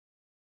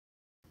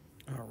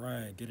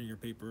Alright, getting your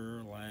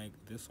paper like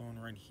this one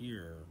right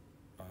here.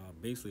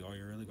 Basically, all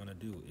you're really going to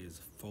do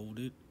is fold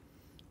it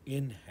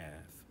in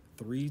half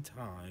 3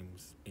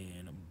 times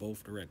in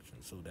both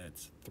directions. So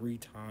that's 3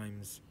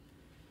 times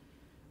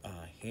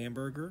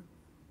hamburger.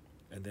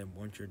 And then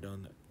once you're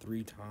done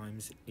 3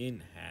 times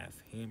in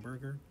half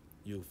hamburger,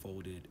 you'll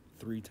fold it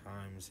 3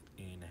 times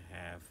in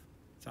half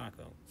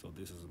taco. So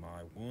this is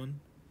my one.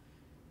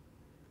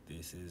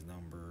 This is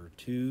number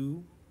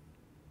two.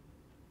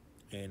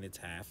 And it's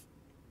half.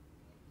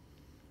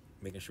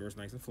 Making sure it's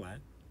nice and flat.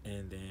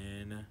 And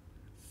then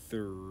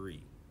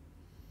three.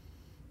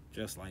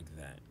 Just like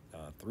that.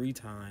 3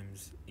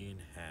 times in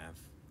half.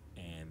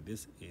 And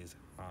this is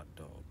hot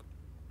dog.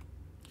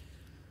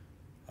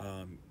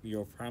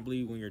 You'll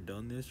probably, when you're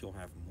done this, you'll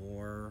have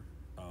more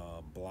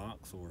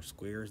blocks or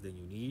squares than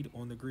you need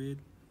on the grid,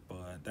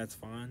 but that's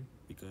fine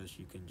because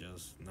you can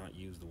just not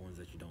use the ones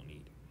that you don't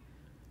need.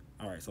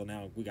 All right, so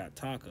now we got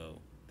taco.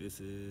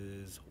 This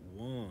is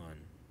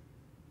one.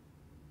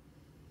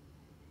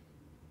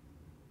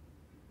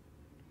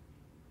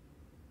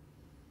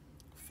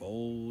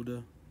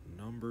 Fold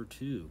number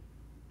two.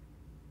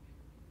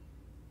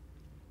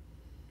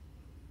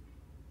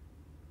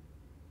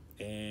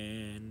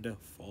 And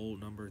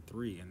fold number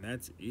three, and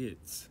that's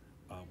it.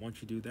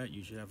 Once you do that,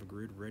 you should have a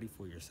grid ready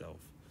for yourself.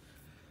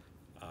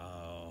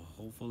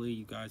 Hopefully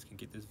you guys can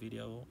get this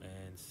video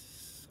and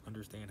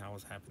understand how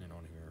it's happening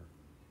on here.